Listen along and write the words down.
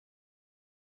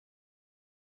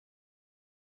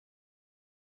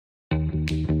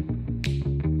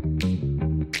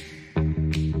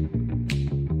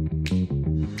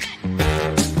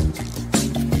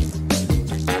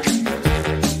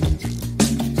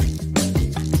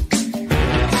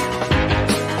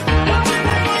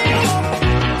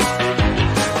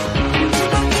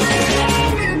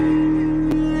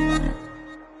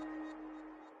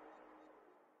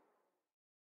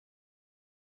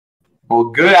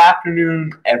good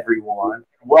afternoon, everyone.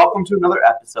 Welcome to another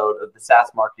episode of the SaaS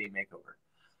Marketing Makeover.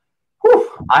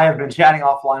 I have been chatting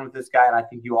offline with this guy, and I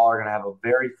think you all are going to have a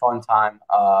very fun time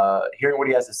hearing what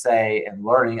he has to say and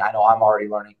learning. I know I'm already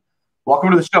learning.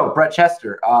 Welcome to the show, Brett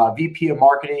Chester, VP of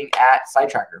Marketing at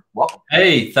SiteTracker. Welcome.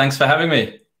 Hey, thanks for having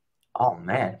me. Oh,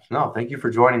 man. No, thank you for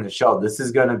joining the show. This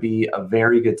is going to be a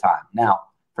very good time. Now,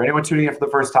 for anyone tuning in for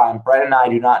the first time, Brett and I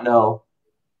do not know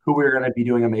who we're going to be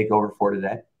doing a makeover for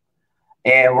today.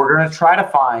 And we're going to try to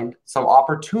find some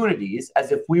opportunities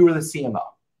as if we were the CMO.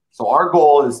 So our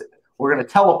goal is we're going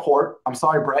to teleport. I'm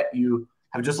sorry, Brett, you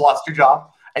have just lost your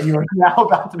job, and you are now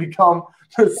about to become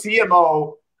the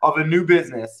CMO of a new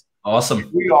business. Awesome.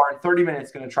 We are in 30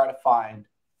 minutes going to try to find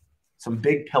some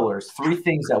big pillars, 3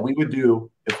 things that we would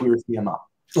do if we were CMO.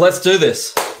 Let's do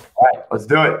this. All right, let's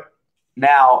do it.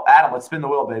 Now, Adam, let's spin the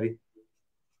wheel, baby.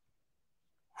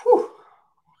 Whew.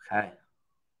 Okay.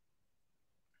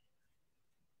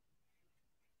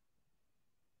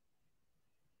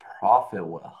 Profit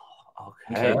well.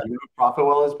 Okay. Do you know what Profit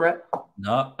well is, Brett?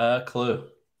 Not a clue.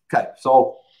 Okay.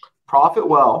 So Profit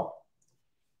well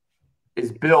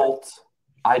is built,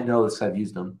 I know this because I've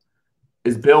used them,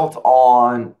 is built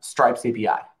on Stripe's API.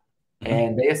 Mm-hmm.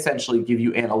 And they essentially give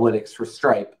you analytics for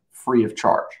Stripe free of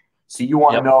charge. So you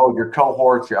want to know your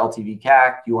cohorts, your LTV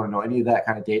CAC, you want to know any of that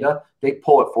kind of data, they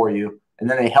pull it for you, and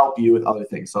then they help you with other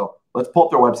things. So let's pull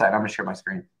up their website. I'm going to share my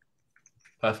screen.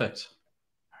 Perfect.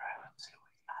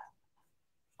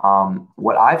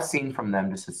 What I've seen from them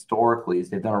just historically is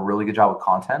they've done a really good job with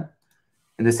content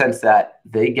in the sense that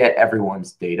they get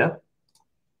everyone's data,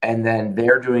 and then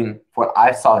they're doing what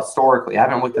I saw historically. I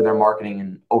haven't looked at their marketing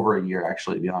in over a year,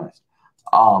 actually, to be honest.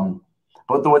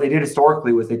 But what they did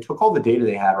historically was they took all the data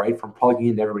they had, right, from plugging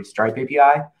into everybody's Stripe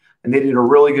API, and they did a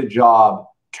really good job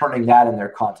turning that in their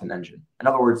content engine. In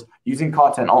other words, using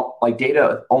content, like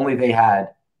data only they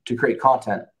had to create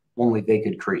content, only they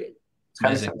could create. It's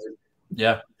kind of simple.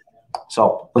 Yeah.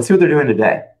 So let's see what they're doing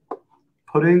today.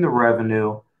 Putting the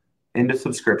revenue into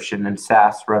subscription and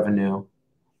SaaS revenue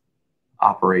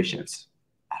operations.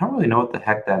 I don't really know what the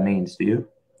heck that means. Do you?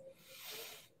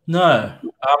 No.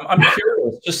 I'm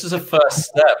curious, just as a first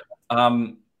step.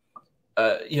 I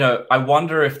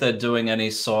wonder if they're doing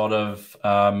any sort of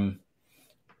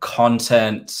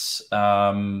content,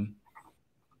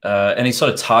 any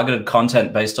sort of targeted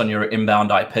content based on your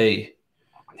inbound IP.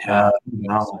 So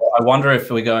I wonder if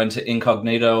we go into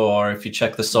incognito or if you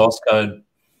check the source code,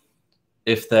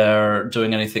 if they're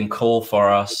doing anything cool for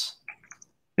us.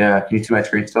 Yeah. Can you see my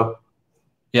screen still?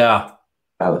 Yeah.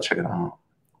 Let's check it out.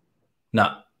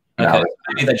 No. Okay.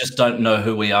 Maybe they just don't know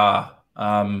who we are.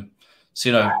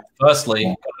 Firstly,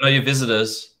 got to know your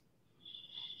visitors.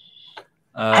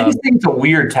 I just think it's a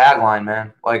weird tagline,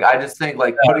 man. Like, I just think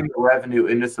putting the revenue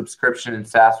into subscription and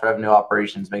SaaS revenue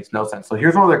operations makes no sense. So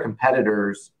here's one of their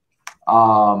competitors.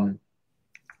 I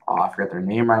forgot their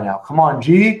name right now. Come on,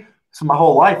 G. This is my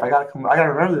whole life. I gotta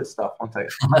remember this stuff. One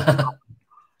second.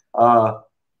 I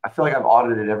feel like I've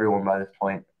audited everyone by this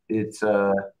point. It's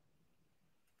crap.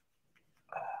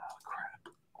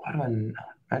 Why do I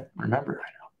not remember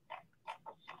right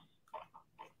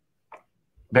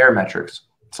now? Barometrics.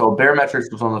 So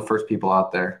Barometrics was one of the first people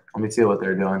out there. Let me see what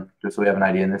they're doing, just so we have an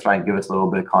idea. And this might give us a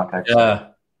little bit of context.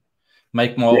 Yeah.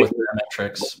 Make more with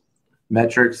Barometrics.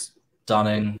 Metrics.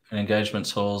 Stunning and engagement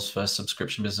tools for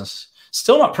subscription business.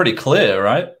 Still not pretty clear,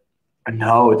 right?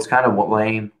 No, it's kind of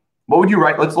lame. What would you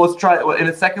write? Let's try. In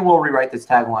a second, we'll rewrite this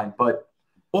tagline. But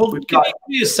give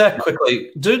me a sec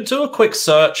quickly. Do a quick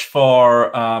search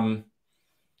for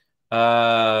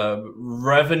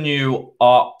revenue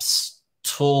ops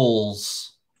tools.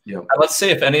 Yep. Let's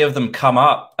see if any of them come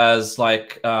up as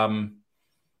just in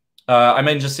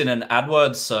an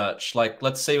AdWords search.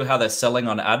 Let's see how they're selling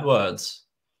on AdWords.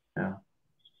 Yeah.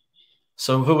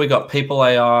 So who we got? People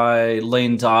AI,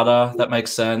 Lean Data. That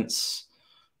makes sense.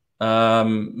 So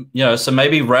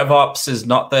maybe RevOps is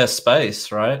not their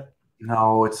space, right?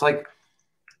 No, it's like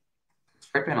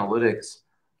Stripe Analytics.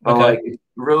 But okay.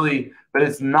 But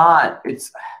it's not.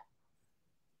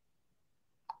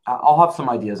 I'll have some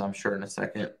ideas, I'm sure, in a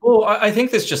second. Well, I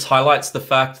think this just highlights the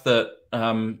fact that,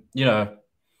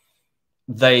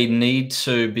 they need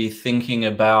to be thinking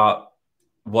about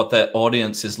what their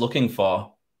audience is looking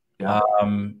for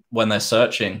when they're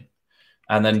searching,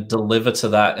 and then deliver to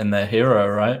that in their hero,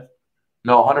 right?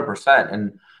 No, 100%.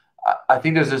 And I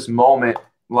think there's this moment,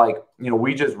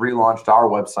 we just relaunched our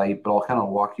website, but I'll kind of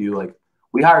walk you,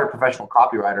 we hired a professional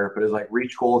copywriter, but it's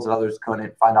reach goals that others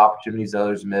couldn't, find opportunities that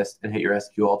others missed, and hit your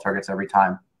SQL targets every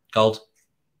time. Gold.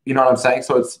 You know what I'm saying?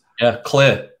 So it's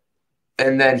clear.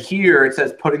 And then here it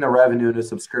says putting the revenue into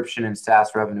subscription and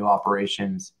SaaS revenue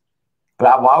operations.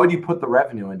 But why would you put the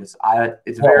revenue into?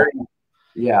 It's very,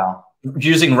 yeah.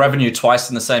 Using revenue twice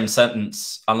in the same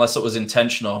sentence, unless it was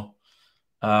intentional.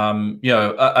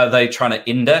 Are they trying to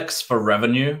index for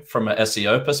revenue from an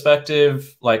SEO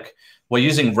perspective? Like, we're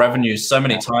using revenue so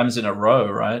many times in a row,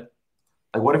 right?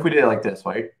 Like, what if we did it like this,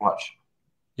 right? Watch.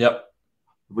 Yep.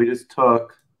 We just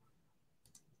took.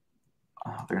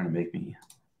 They're gonna make me.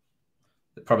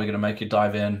 They're probably gonna make you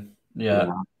dive in.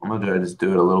 Yeah. I'm gonna just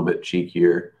do it a little bit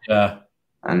cheekier. Yeah.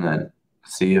 And then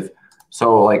see if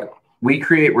so. Like, we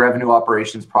create revenue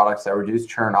operations products that reduce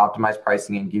churn, optimize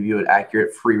pricing, and give you an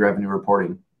accurate free revenue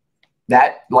reporting.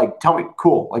 That, like, tell me,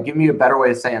 cool. Like, give me a better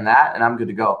way of saying that, and I'm good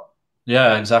to go.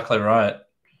 Yeah, exactly right.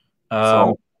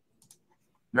 So,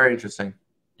 very interesting.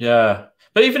 Yeah.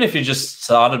 But even if you just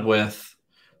started with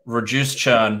reduce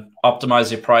churn,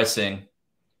 optimize your pricing,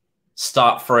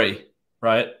 start free,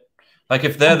 right? Like,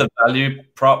 if they're the value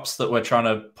props that we're trying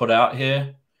to put out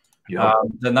here,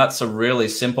 then that's a really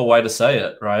simple way to say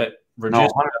it, right?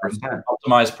 Reduce, 100%.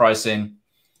 Optimize pricing.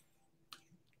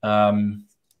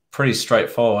 Pretty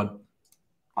straightforward.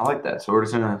 I like that. So we're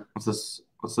just gonna let's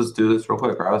just do this real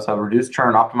quick. Right? Let's have reduce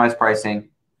churn, optimize pricing,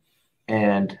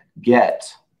 and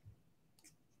get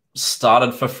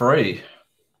started for free.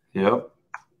 Yep.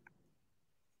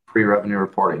 Free revenue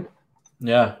reporting.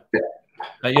 Yeah.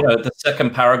 The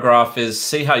second paragraph is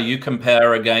see how you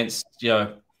compare against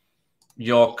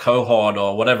your cohort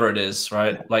or whatever it is,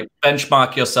 right? Like,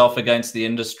 benchmark yourself against the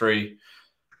industry.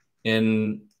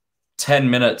 In 10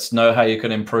 minutes, know how you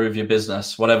can improve your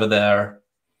business, whatever their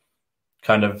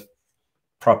kind of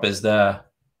prop is there.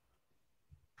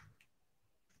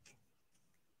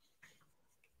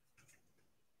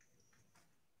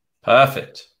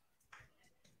 Perfect.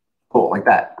 Cool, like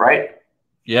that, right?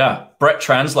 Yeah. Brett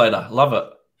Translator. Love it.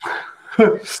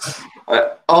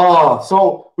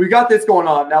 So we got this going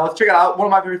on. Now let's check it out. One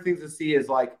of my favorite things to see is,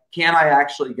 like, can I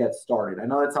actually get started? I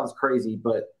know that sounds crazy,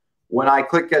 but when I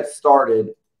click get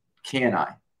started, can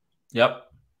I? Yep.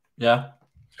 Yeah.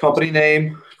 Company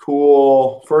name,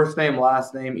 cool. First name,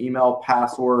 last name, email,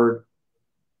 password.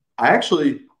 I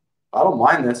don't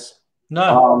mind this.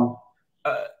 No.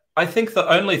 I think the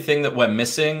only thing that we're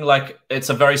missing, like, it's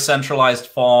a very centralized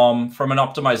form from an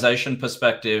optimization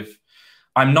perspective.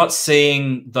 I'm not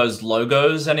seeing those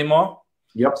logos anymore.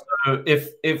 Yep. So if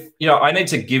I need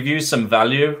to give you some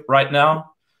value right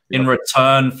now in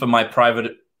return for my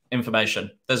private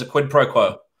information, there's a quid pro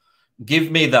quo. Give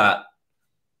me that.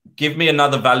 Give me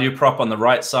another value prop on the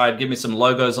right side. Give me some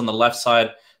logos on the left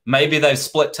side. Maybe they've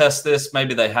split test this.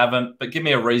 Maybe they haven't. But give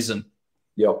me a reason.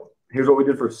 Yep. Here's what we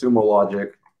did for Sumo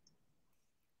Logic.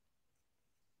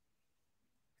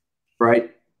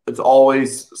 Right? It's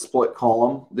always split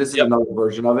column. This is another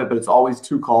version of it, but it's always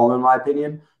 2 column in my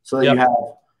opinion. So that you have,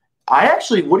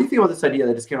 what do you think about this idea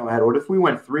that just came out of my head? What if we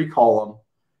went 3 column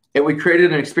and we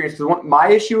created an experience? Because my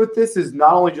issue with this is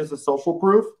not only just a social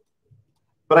proof,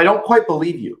 but I don't quite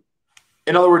believe you.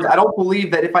 In other words, I don't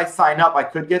believe that if I sign up, I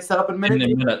could get set up in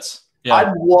minutes. Yeah.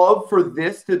 I'd love for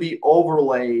this to be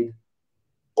overlaid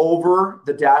over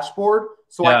the dashboard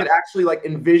so I could actually, like,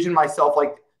 envision myself,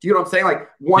 like, do you know what I'm saying? Like,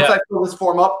 once I fill this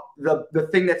form up, the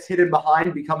thing that's hidden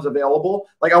behind becomes available.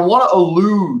 Like, I want to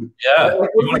allude. Yeah.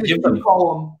 Like, you want to give them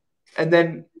column and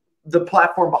then the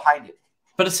platform behind it.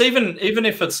 But it's even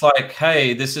if it's like,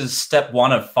 hey, this is step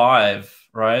 1 of 5,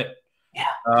 right? Yeah.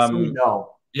 So we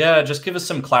know. Yeah, just give us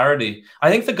some clarity.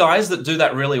 I think the guys that do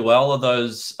that really well are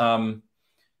those,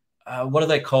 what are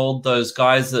they called? Those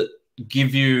guys that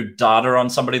give you data on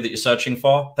somebody that you're searching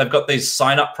for. They've got these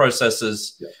sign-up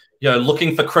processes. Yeah.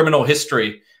 Looking for criminal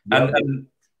history. Yep. And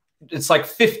it's like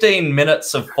 15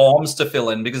 minutes of forms to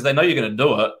fill in because they know you're going to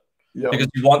do it because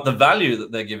you want the value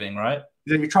that they're giving, right?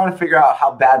 You're trying to figure out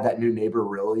how bad that new neighbor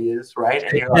really is, right?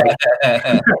 And you're like,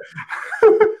 okay,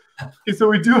 so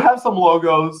we do have some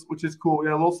logos, which is cool. We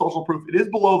got a little social proof. It is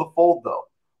below the fold, though.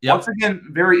 Yep. Once again,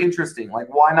 very interesting.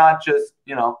 Like, why not just,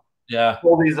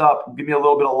 pull these up, give me a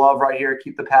little bit of love right here,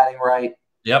 keep the padding right.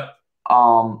 Yep.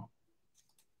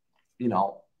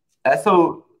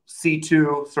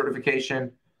 SOC2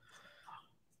 certification.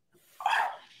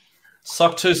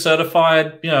 SOC 2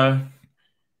 certified,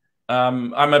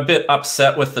 I'm a bit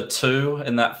upset with the 2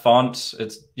 in that font.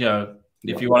 It's,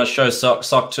 if you want to show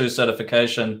SOC 2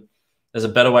 certification, there's a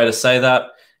better way to say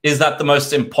that. Is that the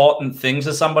most important thing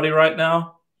to somebody right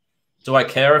now? Do I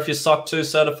care if you're SOC 2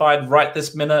 certified right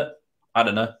this minute? I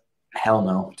don't know. Hell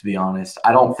no, to be honest.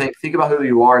 I don't think about who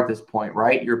you are at this point,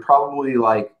 right? You're probably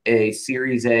like a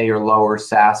Series A or lower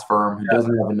SaaS firm who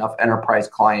doesn't have enough enterprise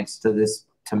clients to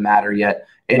matter yet.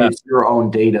 And it's your own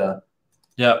data.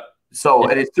 Yeah. So,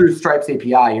 and it's through Stripe's API.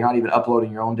 You're not even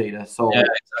uploading your own data. So yeah,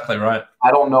 exactly right. I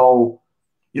don't know.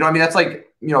 You know what I mean? That's like,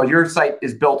 your site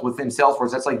is built within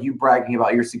Salesforce. That's like you bragging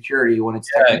about your security when it's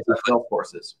technically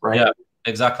Salesforce's, right? Yeah,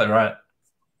 exactly right.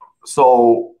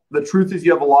 So the truth is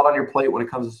you have a lot on your plate when it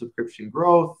comes to subscription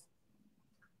growth.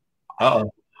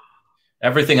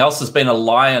 Everything else has been a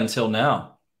lie until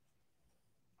now.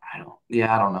 I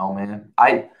don't know, man.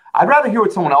 I'd rather hear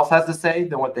what someone else has to say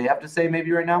than what they have to say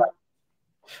maybe right now.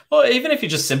 Well, even if you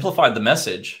just simplified the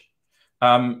message,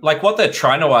 like what they're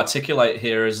trying to articulate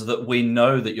here is that we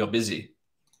know that you're busy.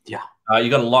 Yeah. You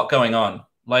got a lot going on.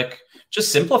 Like,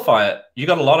 just simplify it. You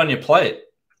got a lot on your plate,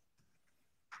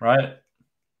 right?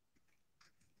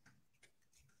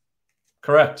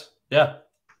 Correct. Yeah.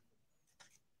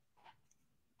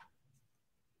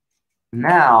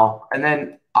 Now, and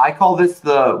then I call this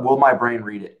the will my brain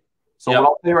read it? So what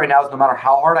I'll say right now is no matter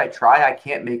how hard I try, I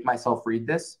can't make myself read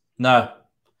this. No.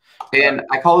 And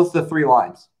I call this the 3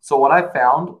 lines. So what I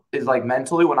found is like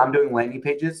mentally when I'm doing landing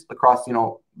pages across,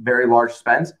 very large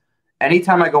spends,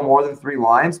 anytime I go more than 3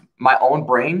 lines, my own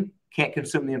brain can't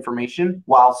consume the information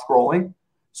while scrolling.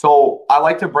 So I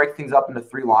like to break things up into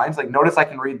 3 lines. Like notice I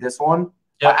can read this one.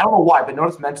 Yeah. I don't know why, but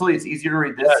notice mentally it's easier to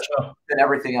read this than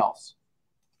everything else.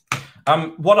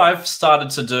 What I've started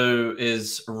to do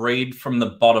is read from the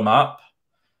bottom up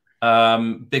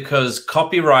because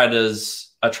copywriters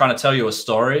are trying to tell you a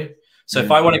story. So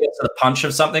if I want to get to the punch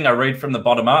of something, I read from the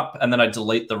bottom up and then I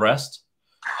delete the rest.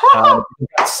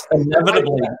 That's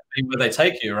inevitably where they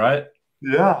take you, right?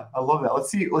 Yeah, I love that.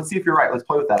 Let's see if you're right. Let's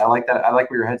play with that. I like that. I like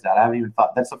where your head's at. I haven't even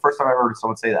thought. That's the first time I've ever heard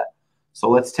someone say that. So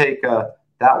let's take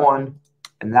that one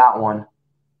and that one.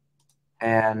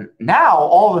 And now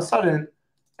all of a sudden,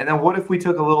 and then what if we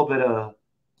took a little bit of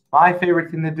my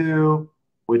favorite thing to do,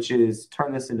 which is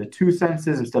turn this into 2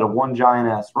 sentences instead of one giant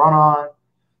ass run-on.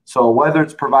 So whether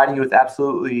it's providing you with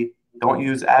absolutely, don't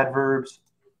use adverbs.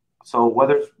 So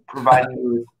whether it's providing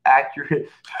you with accurate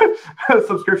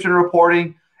subscription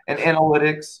reporting and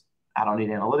analytics, I don't need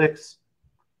analytics.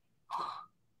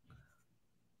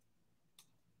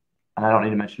 And I don't need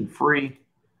to mention free.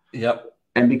 Yep.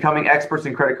 And becoming experts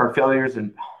in credit card failures.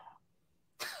 And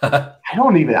I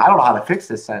don't know how to fix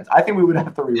this sentence. I think we would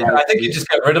have to rewrite it. I think you just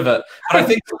get rid of it. But I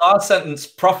think the last sentence,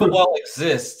 Profitwell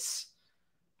exists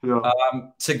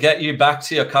to get you back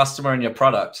to your customer and your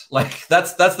product. Like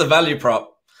that's the value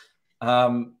prop.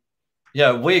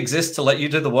 We exist to let you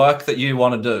do the work that you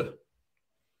want to do.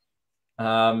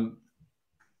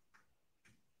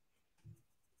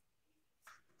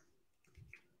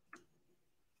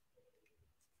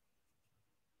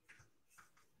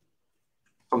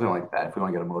 Something like that if we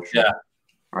want to get emotional. Yeah.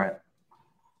 Right.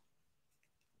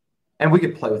 And we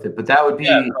could play with it, but that would be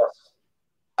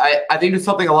I think it's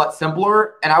something a lot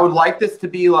simpler. And I would like this to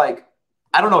be like,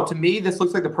 I don't know, to me, this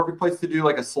looks like the perfect place to do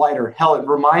like a slider. Hell, it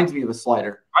reminds me of a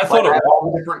slider. I thought it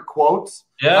all the different quotes.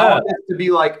 Yeah. I want this to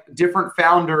be like different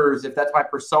founders, if that's my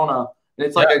persona. And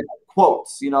it's like a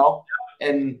quotes,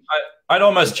 And I'd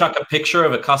almost chuck a picture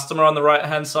of a customer on the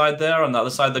right-hand side there, on the other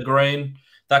side of the green.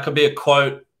 That could be a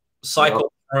quote,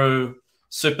 cycle through,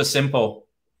 super simple.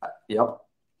 Yep,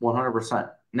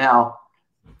 100%. Now,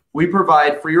 we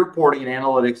provide free reporting and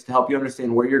analytics to help you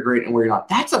understand where you're great and where you're not.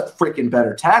 That's a freaking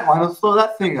better tagline. Let's throw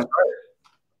that thing up.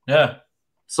 Yeah.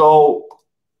 So,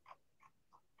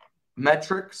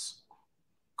 metrics,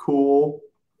 cool.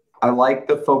 I like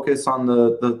the focus on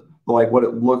the like what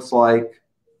it looks like.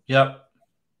 Yep.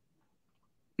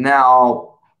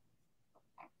 Now,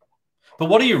 but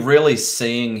what are you really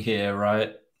seeing here,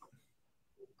 right?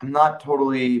 I'm not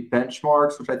totally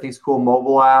benchmarks, which I think is cool.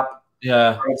 Mobile app.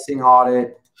 Yeah. Pricing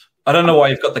audit. I don't know why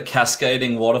you've got the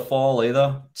cascading waterfall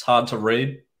either. It's hard to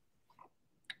read.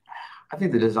 I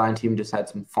think the design team just had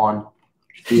some fun.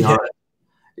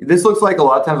 This looks like a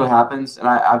lot of times what happens, and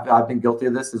I've been guilty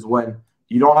of this, is when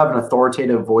you don't have an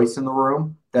authoritative voice in the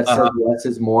room that says less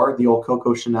is more, the old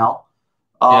Coco Chanel.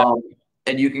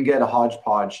 And you can get a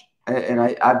hodgepodge. And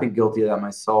I've been guilty of that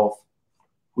myself.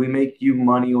 We make you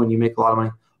money when you make a lot of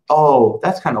money. Oh,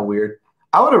 that's kind of weird.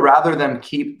 I would have rather them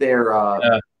keep their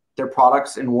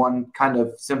products in one kind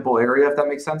of simple area, if that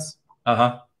makes sense.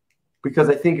 Because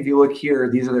I think if you look here,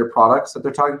 these are their products that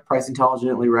they're talking: price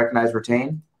intelligently, recognize,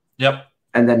 retain. Yep.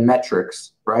 And then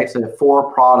metrics, right? So they have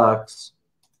 4 products.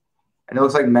 And it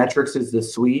looks like metrics is the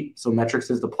suite. So metrics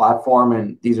is the platform,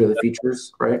 and these are the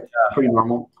features, right? Yeah. Pretty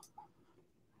normal.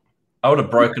 I would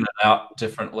have broken it out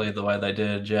differently the way they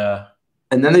did, yeah.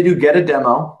 And then they do get a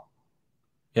demo.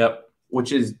 Yep.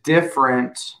 Which is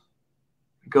different.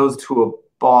 It goes to a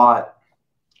bot.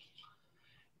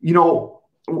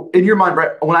 in your mind,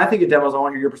 Brett, when I think of demos, I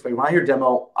want to hear your perspective. When I hear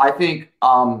demo, I think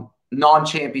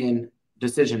non-champion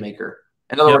decision maker.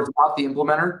 In other words, not the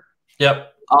implementer.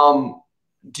 Yep.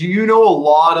 Do you know a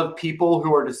lot of people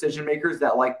who are decision makers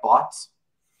that like bots?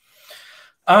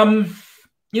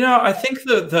 I think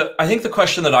the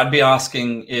question that I'd be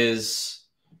asking is,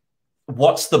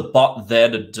 what's the bot there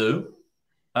to do?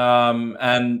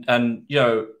 And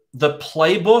the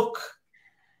playbook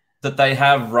that they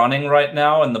have running right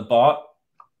now in the bot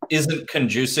isn't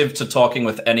conducive to talking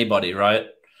with anybody, right?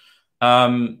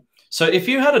 So if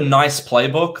you had a nice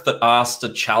playbook that asked a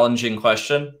challenging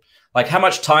question, like how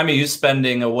much time are you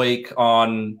spending a week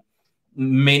on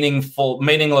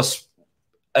meaningless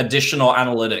additional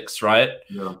analytics, right?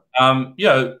 Yeah.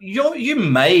 You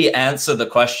may answer the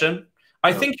question.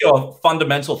 I think your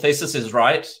fundamental thesis is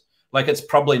right. Like it's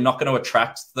probably not going to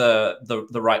attract the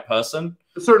right person.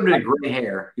 A certain bit of gray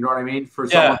hair, you know what I mean? For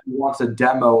someone who wants a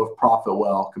demo of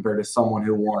ProfitWell compared to someone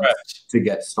who wants to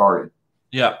get started.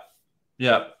 Yeah.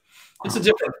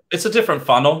 It's a different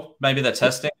funnel. Maybe they're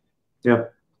testing. Yeah.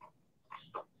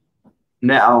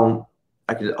 Now,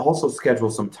 I could also schedule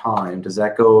some time. Does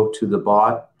that go to the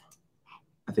bot?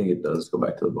 I think it does go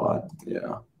back to the bot.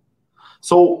 Yeah.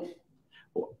 So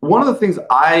one of the things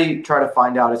I try to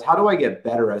find out is how do I get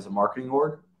better as a marketing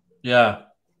org? Yeah.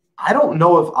 I don't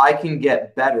know if I can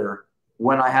get better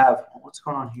when I have – what's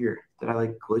going on here? Did I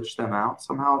like glitch them out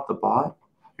somehow with the bot?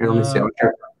 Here, let me see.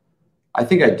 I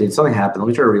think I did. Something happened. Let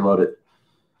me try to reload it.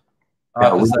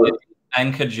 They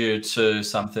anchored you to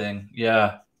something.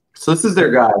 Yeah. So this is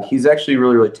their guy. He's actually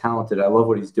really, really talented. I love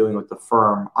what he's doing with the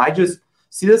firm. I just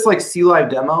see this like see live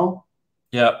demo.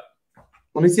 Yeah.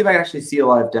 Let me see if I can actually see a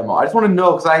live demo. I just want to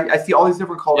know because I see all these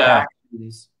different call to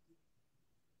actions.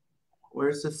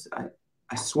 Where's this?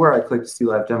 I swear I clicked see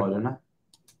live demo, didn't I?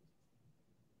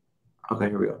 Okay,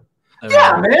 here we go.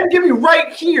 Man, give me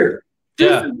right here.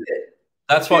 Yeah.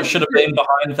 That's what should have been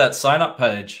behind that sign up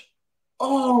page.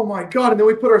 Oh my God. And then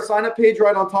we put our sign up page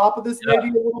right on top of this maybe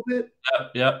a little bit.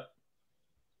 Yeah.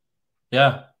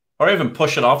 Or even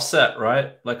push it offset,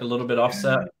 right? Like a little bit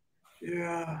offset.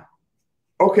 Yeah.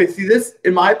 Okay, see this,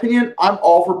 in my opinion, I'm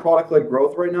all for product-led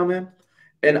growth right now, man.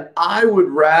 And I would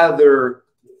rather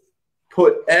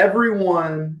put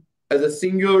everyone as a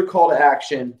singular call to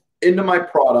action into my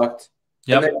product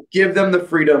and then give them the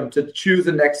freedom to choose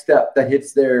the next step that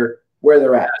hits where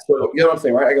they're at. So you know what I'm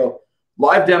saying, right? I go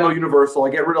live demo universal. I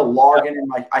get rid of login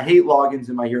I hate logins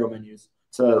in my hero menus.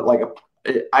 So like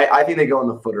I think they go in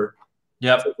the footer.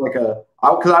 Yeah. So like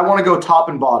because I want to go top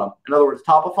and bottom. In other words,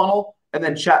 top of funnel and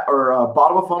then chat or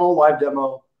bottom of funnel live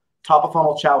demo, top of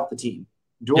funnel chat with the team,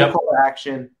 dual call to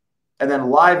action, and then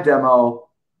live demo.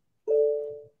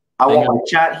 I want my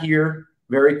chat here.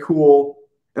 Very cool.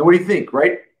 And what do you think?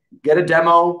 Right? Get a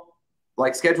demo,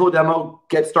 like schedule a demo,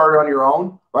 get started on your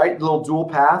own. Right? A little dual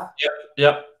path.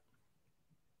 Yep.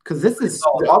 Because this is, I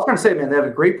was trying to say, man, they have a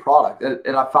great product,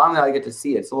 and I finally get to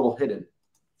see it. It's a little hidden.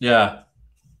 Yeah.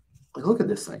 Like, look at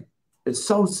this thing. It's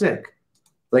so sick.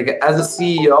 Like, as a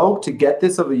CEO, to get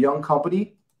this of a young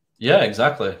company. Yeah,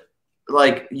 exactly.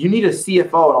 Like, you need a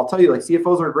CFO, and I'll tell you, like,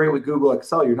 CFOs are great with Google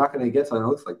Excel. You're not going to get something that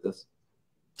looks like this.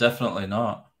 Definitely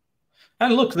not.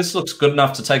 And look, this looks good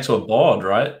enough to take to a board,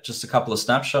 right? Just a couple of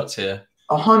snapshots here.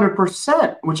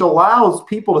 100%, which allows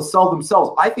people to sell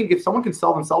themselves. I think if someone can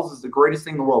sell themselves, it's the greatest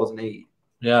thing in the world as an AE.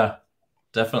 Yeah,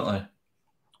 definitely.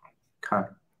 Okay.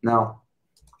 Now,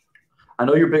 I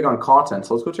know you're big on content,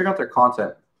 so let's go check out their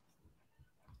content.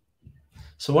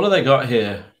 So what do they got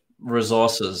here?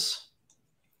 Resources.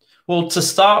 Well, to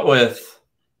start with,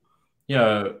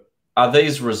 are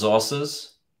these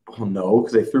resources? Oh, no,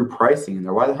 because they threw pricing in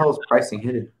there. Why the hell is pricing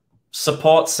hidden?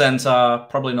 Support center,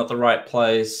 probably not the right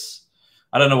place.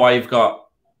 I don't know why you've got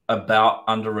about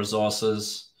under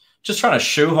resources. Just trying to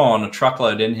shoehorn a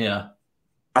truckload in here.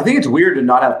 I think it's weird to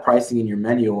not have pricing in your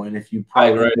menu. And if you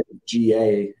probably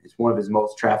GA, it's one of his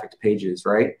most trafficked pages,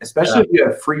 right? Especially if you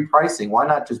have free pricing. Why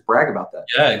not just brag about that?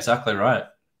 Yeah, exactly right.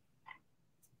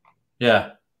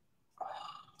 Yeah.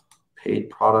 Paid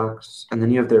products. And then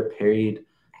you have their paid.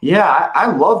 Yeah,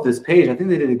 I love this page. I think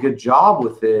they did a good job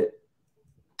with it.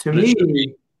 To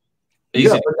me, you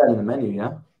gotta put that in the menu,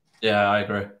 yeah? Yeah, I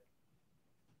agree.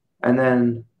 And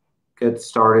then get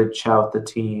started, chat with the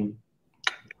team.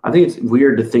 I think it's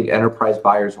weird to think enterprise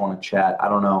buyers want to chat. I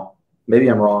don't know. Maybe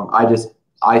I'm wrong.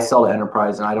 I sell to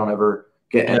enterprise, and I don't ever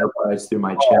get enterprise through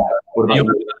my chat. What about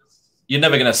you? You're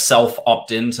never going to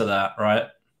self-opt into that, right?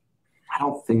 I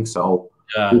don't think so.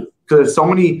 Yeah. Because there's so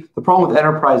many – the problem with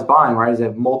enterprise buying, right, is they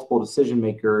have multiple decision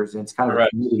makers, and it's kind of a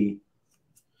committee.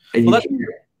 And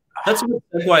that's a good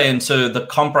segue into the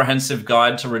comprehensive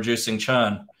guide to reducing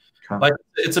churn. Like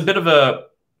it's a bit of a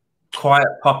quiet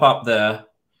pop up there,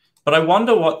 but I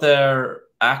wonder what they're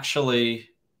actually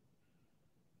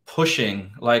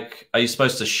pushing. Like, are you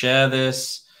supposed to share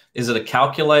this? Is it a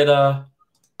calculator?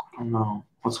 I don't know.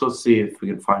 Let's go see if we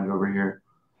can find it over here.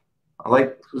 I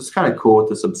like it's kind of cool with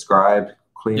the subscribe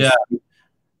clean. Yeah.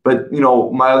 But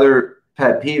my other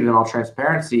pet peeve in all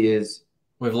transparency is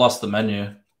we've lost the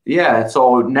menu. Yeah.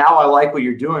 So now I like what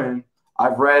you're doing.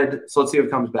 I've read. So let's see if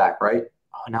it comes back. Right.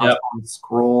 Oh, now it's on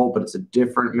scroll, but it's a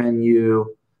different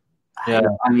menu. Yeah.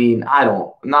 I mean,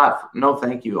 no,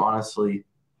 thank you, honestly.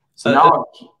 So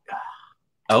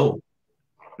now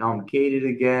I'm gated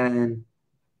again.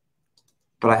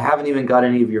 But I haven't even got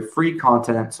any of your free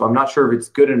content, so I'm not sure if it's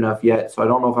good enough yet. So I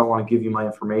don't know if I want to give you my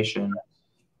information.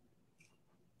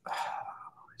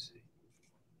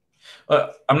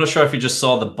 I'm not sure if you just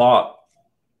saw the bot,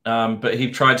 but he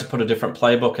tried to put a different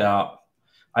playbook out.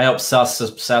 I help SaaS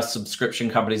subscription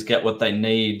companies get what they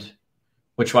need.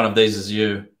 Which one of these is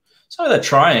you? So they're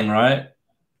trying, right?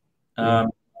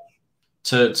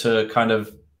 To kind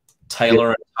of tailor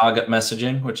and target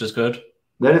messaging, which is good.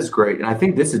 That is great. And I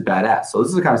think this is badass. So this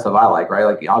is the kind of stuff I like, right?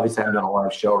 Like obviously I'm doing a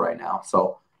live show right now.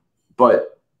 So,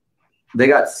 but they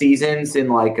got seasons in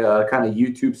like a kind of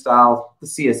YouTube style. The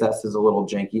CSS is a little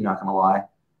janky, not going to lie.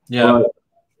 Yeah. But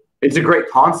it's a great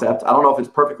concept. I don't know if it's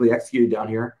perfectly executed down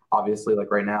here. Obviously, like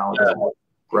right now, it doesn't work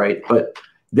right. But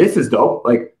this is dope.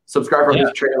 Like subscribe for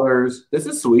these trailers. This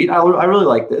is sweet. I really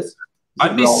like this.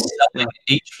 I'd be selling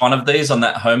each one of these on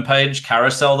that homepage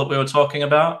carousel that we were talking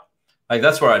about. Like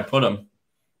that's where I'd put them.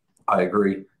 I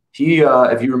agree. If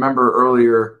you remember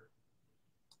earlier,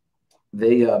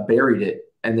 they buried it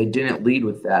and they didn't lead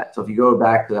with that. So if you go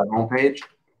back to that homepage,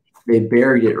 they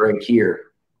buried it right here.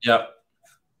 Yep.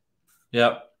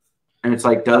 And it's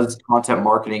like, does content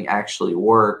marketing actually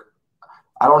work?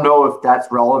 I don't know if that's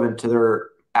relevant to their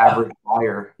average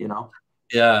buyer,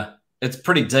 Yeah, it's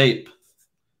pretty deep.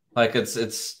 Like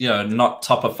it's not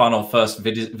top of funnel first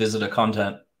visitor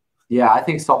content. Yeah, I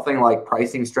think something like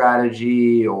pricing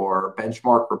strategy or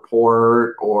benchmark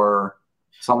report or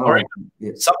something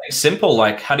something simple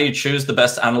like how do you choose the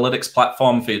best analytics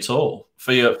platform for your tool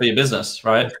for your business,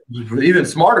 right? Even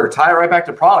smarter, tie it right back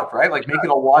to product, right? Like make it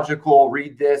a logical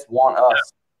read this, want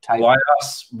us type. Why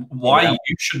us? Why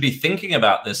you should be thinking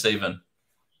about this even?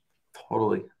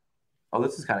 Totally. Oh,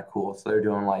 this is kind of cool. So they're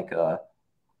doing like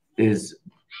is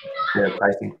their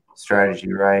pricing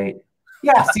strategy, right?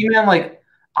 Yeah, see man, like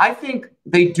I think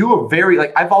they do a very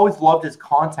I've always loved his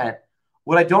content.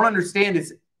 What I don't understand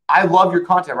is I love your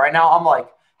content. Right now I'm like,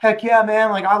 heck yeah,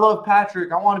 man. Like I love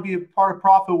Patrick. I want to be a part of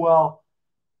ProfitWell.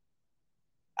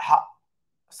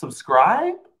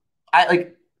 Subscribe?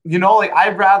 I'd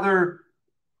rather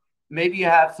maybe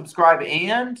have subscribe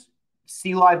and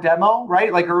see live demo,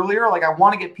 right? Like earlier, like I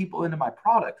want to get people into my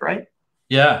product, right?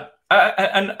 Yeah.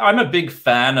 And I'm a big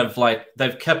fan of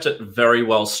they've kept it very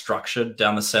well structured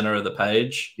down the center of the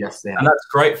page. Yes, they have. And that's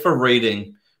great for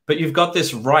reading. But you've got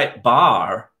this right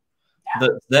bar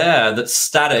that's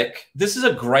static. This is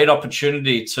a great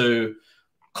opportunity to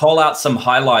call out some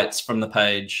highlights from the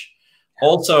page.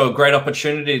 Also a great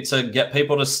opportunity to get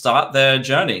people to start their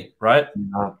journey, right?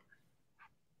 Yeah.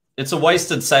 It's a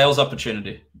wasted sales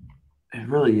opportunity. It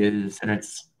really is. And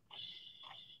it's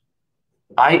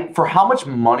for how much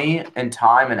money and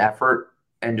time and effort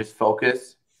and just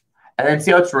focus, and then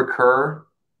see how it's recur.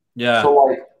 Yeah.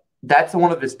 So that's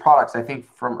one of his products, I think,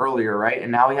 from earlier, right?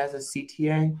 And now he has a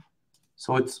CTA.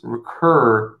 So it's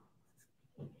recur.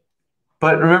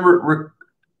 But remember,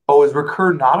 is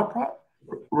recur not a product?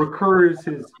 Recur is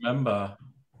his.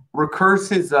 Recurs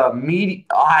his media.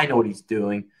 Oh, I know what he's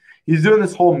doing. He's doing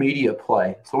this whole media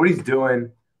play. So what he's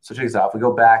doing. So check this out. If we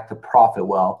go back to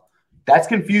ProfitWell, that's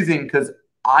confusing because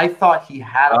I thought he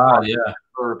had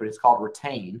recur, but it's called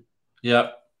retain.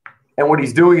 Yep. And what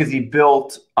he's doing is he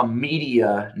built a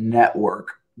media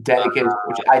network dedicated,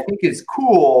 which I think is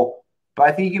cool, but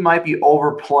I think you might be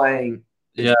overplaying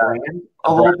his brand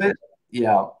a little bit.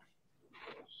 Yeah.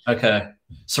 Okay.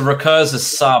 So Recur is a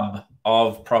sub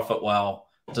of ProfitWell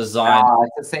design.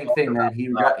 It's the same thing, man. He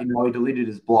deleted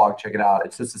his blog. Check it out.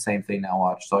 It's just the same thing now.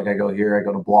 Watch. So I go here, I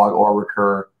go to blog or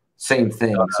Recur. Same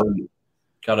thing.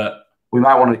 Got it. We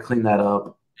might want to clean that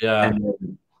up. Yeah. And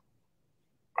then,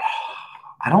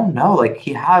 I don't know.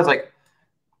 He has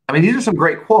these are some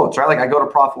great quotes, right? I go to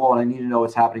ProfitWell and I need to know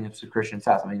what's happening in subscription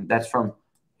SaaS. that's from,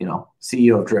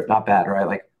 CEO of Drift, not bad,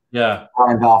 right?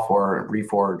 Brian Balfour,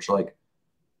 Reforge,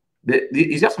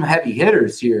 he's got some heavy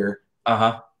hitters here.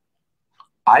 I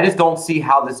just don't see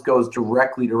how this goes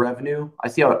directly to revenue. I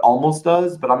see how it almost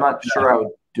does, but I'm not sure I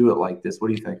would do it like this. What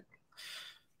do you think?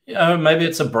 Maybe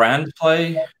it's a brand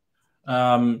play.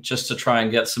 just to try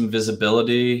and get some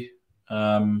visibility.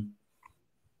 I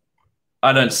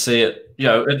don't see it.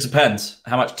 It depends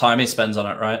how much time he spends on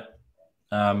it, right?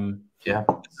 Yeah.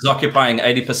 If he's occupying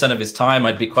 80% of his time,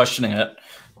 I'd be questioning it.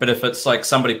 But if it's like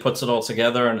somebody puts it all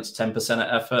together and it's 10%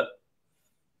 of effort,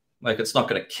 like it's not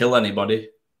going to kill anybody.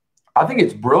 I think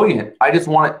it's brilliant. I just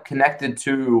want it connected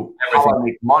to how I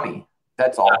make money.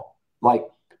 That's all. Like,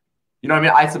 you know what I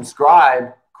mean? I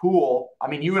subscribe. Cool. I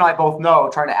mean, you and I both know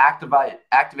trying to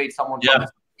activate someone from an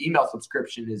email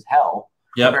subscription is hell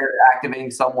compared to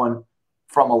activating someone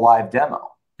from a live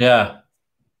demo. Yeah.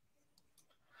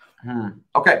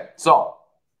 Okay. So,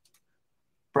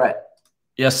 Brett.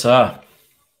 Yes, sir.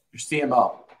 Your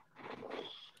CMO.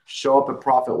 Show up at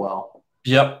Profitwell.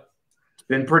 Yep. It's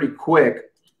been pretty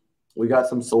quick. We got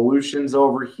some solutions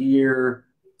over here,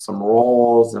 some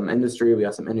roles, some industry. We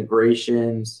got some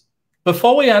integrations.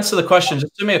 Before we answer the question,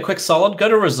 just do me a quick solid. Go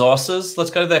to resources. Let's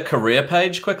go to their career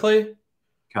page quickly.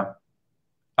 Okay.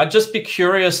 I'd just be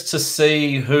curious to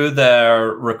see who they're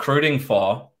recruiting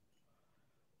for.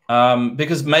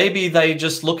 Because maybe they're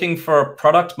just looking for a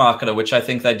product marketer, which I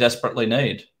think they desperately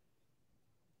need.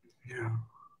 Yeah.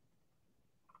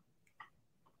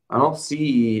 I don't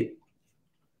see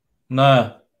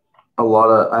a lot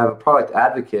of, I have a product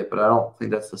advocate, but I don't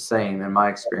think that's the same in my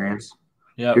experience.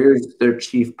 Yeah. Here's their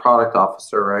chief product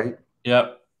officer, right?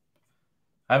 Yep.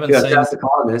 I haven't seen Task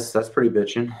economist. That's pretty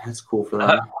bitching. That's cool for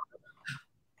them.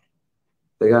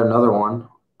 They got another one.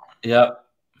 Yep.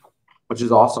 Which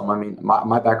is awesome. I mean,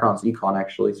 my background's econ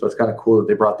actually, so it's kind of cool that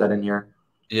they brought that in here.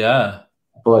 Yeah.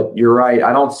 But you're right.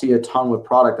 I don't see a ton with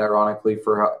product, ironically,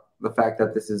 for the fact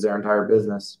that this is their entire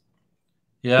business.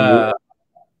 Yeah.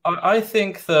 I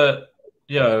think that,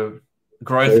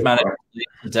 growth management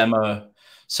demo.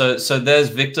 So there's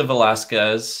Victor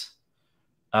Velasquez,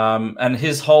 and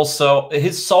his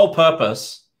sole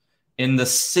purpose in the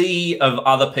sea of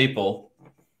other people,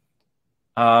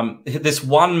 this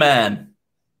one man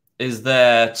is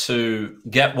there to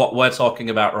get what we're talking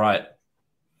about right.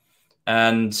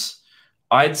 And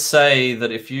I'd say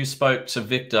that if you spoke to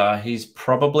Victor, he's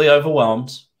probably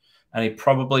overwhelmed and he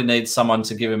probably needs someone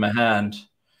to give him a hand.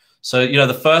 So,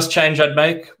 the first change I'd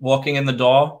make walking in the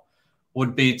door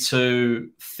would be to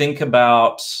think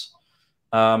about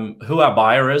who our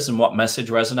buyer is and what message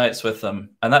resonates with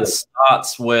them. And that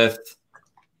starts with,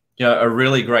 a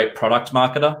really great product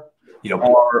marketer.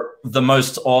 Or the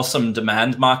most awesome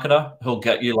demand marketer who'll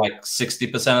get you like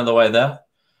 60% of the way there.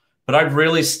 But I'd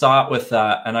really start with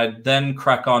that, and I'd then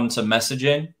crack on to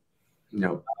messaging.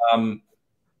 And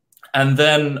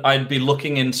then I'd be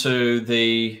looking into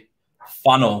the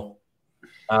funnel.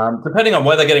 Depending on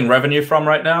where they're getting revenue from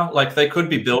right now, like they could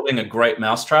be building a great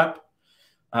mousetrap.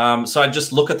 So I'd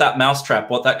just look at that mousetrap,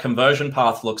 what that conversion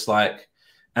path looks like,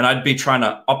 and I'd be trying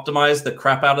to optimize the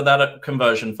crap out of that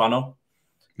conversion funnel.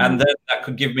 And then that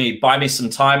could buy me some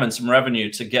time and some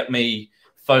revenue to get me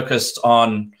focused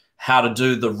on how to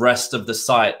do the rest of the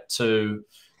site to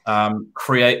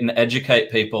create and educate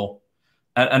people.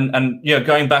 And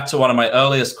going back to one of my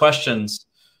earliest questions,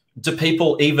 do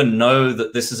people even know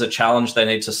that this is a challenge they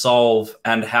need to solve,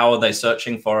 and how are they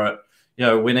searching for it?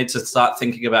 We need to start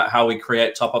thinking about how we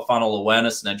create top of funnel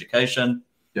awareness and education.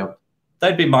 Yep.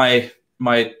 They'd be my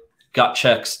gut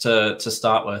checks to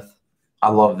start with. I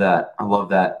love that.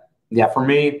 Yeah, for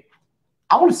me,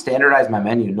 I want to standardize my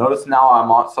menu. Notice now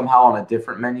I'm somehow on a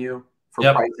different menu for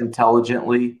Price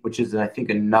Intelligently, which is, I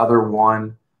think, another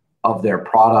one of their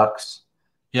products.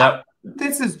 Yeah.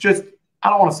 This is just, I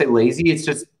don't want to say lazy. It's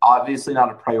just obviously not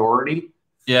a priority.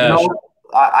 Yeah.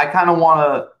 I kind of want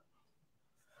to.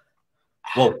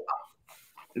 Well,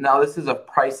 now this is a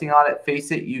pricing audit. Face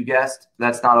it, you guessed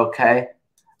that's not okay.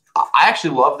 I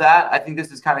actually love that. I think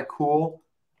this is kind of cool.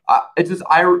 It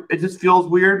just feels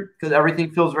weird because everything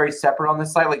feels very separate on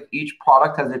this site. Like each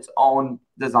product has its own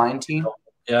design team.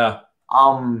 Yeah.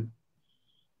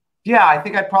 Yeah, I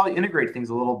think I'd probably integrate things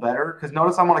a little better because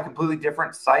notice I'm on a completely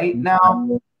different site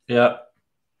now. Yeah.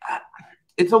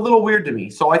 It's a little weird to me.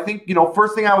 So I think,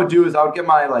 first thing I would do is I would get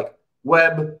my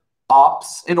web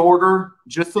ops in order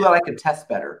just so that I could test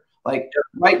better.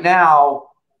 Right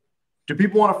now, do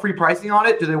people want a free pricing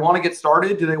audit? Do they want to get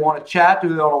started? Do they want to chat? Do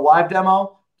they want a live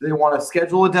demo? Do they want to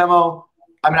schedule a demo?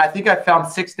 I mean, I think I found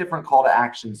 6 different call to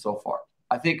actions so far.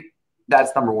 I think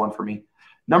that's number 1 for me.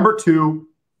 Number 2,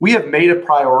 we have made a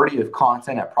priority of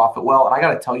content at Profitwell, and I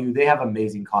got to tell you, they have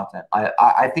amazing content.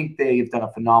 I think they've done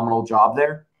a phenomenal job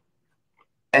there.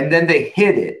 And then they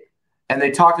hit it, and they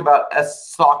talked about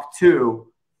SOC 2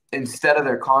 instead of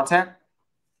their content.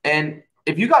 And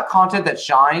if you got content that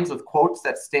shines with quotes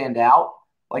that stand out,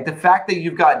 Like the fact that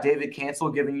you've got David Cancel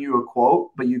giving you a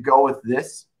quote, but you go with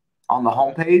this on the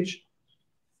homepage,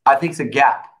 I think it's a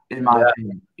gap in my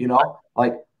opinion. You know,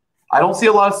 like I don't see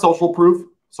a lot of social proof,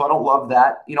 so I don't love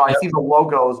that. You know, I see the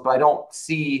logos, but I don't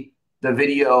see the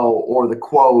video or the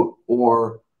quote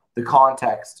or the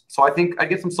context. So I think I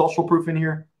get some social proof in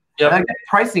here. And I get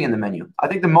pricing in the menu. I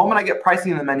think the moment I get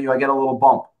pricing in the menu, I get a little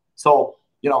bump. So,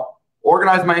 you know,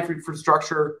 organize my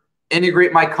infrastructure,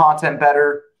 integrate my content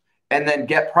better, and then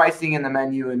get pricing in the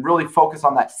menu and really focus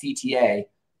on that CTA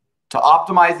to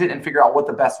optimize it and figure out what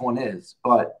the best one is.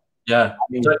 But yeah, I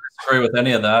mean, don't disagree with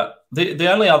any of that.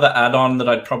 The only other add-on that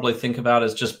I'd probably think about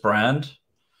is just brand.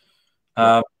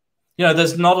 You know,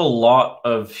 there's not a lot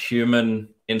of human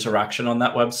interaction on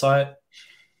that website.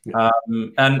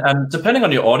 And depending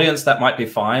on your audience, that might be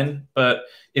fine. But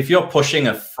if you're pushing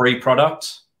a free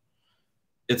product,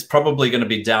 it's probably going to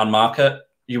be down market.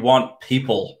 You want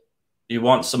people. You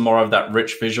want some more of that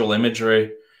rich visual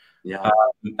imagery. Yeah.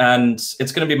 And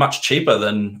it's going to be much cheaper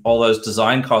than all those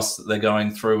design costs that they're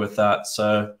going through with that.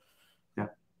 So yeah,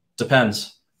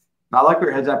 depends. I like where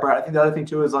your head's at, Brad. I think the other thing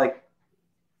too is like,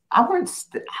 I'm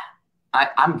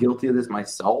guilty of this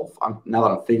myself. Now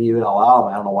that I'm thinking of it out loud,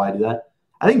 I don't know why I do that.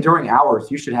 I think during hours,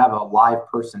 you should have a live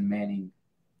person manning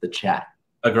the chat.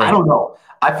 Agreed. I don't know.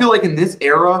 I feel like in this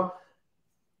era,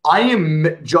 I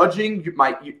am judging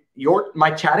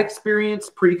my chat experience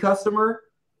pre-customer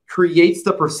creates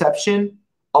the perception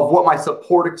of what my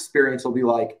support experience will be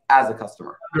like as a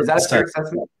customer. Is that a fair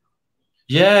assessment?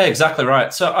 Yeah, exactly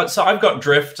right. So I've got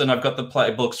Drift and I've got the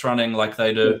playbooks running like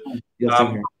they do. Yes,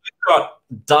 we've got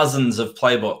dozens of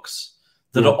playbooks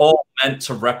that are all meant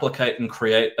to replicate and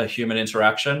create a human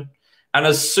interaction. And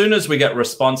as soon as we get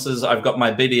responses, I've got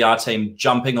my BDR team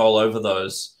jumping all over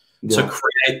those to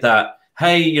create that,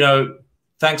 hey, you know,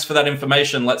 thanks for that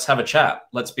information. Let's have a chat.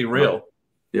 Let's be real.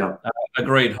 Yeah.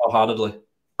 Agreed wholeheartedly.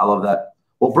 I love that.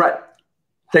 Well, Brett,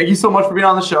 thank you so much for being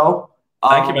on the show.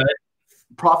 Thank you, mate.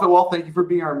 Profit Wealth, thank you for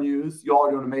being our muse. You all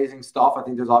are doing amazing stuff. I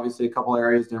think there's obviously a couple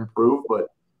areas to improve, but,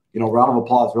 you know, round of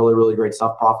applause. Really, really great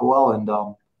stuff, Profit Well. And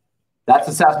that's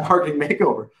the SaaS Marketing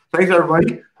Makeover. Thanks,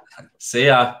 everybody. See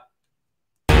ya.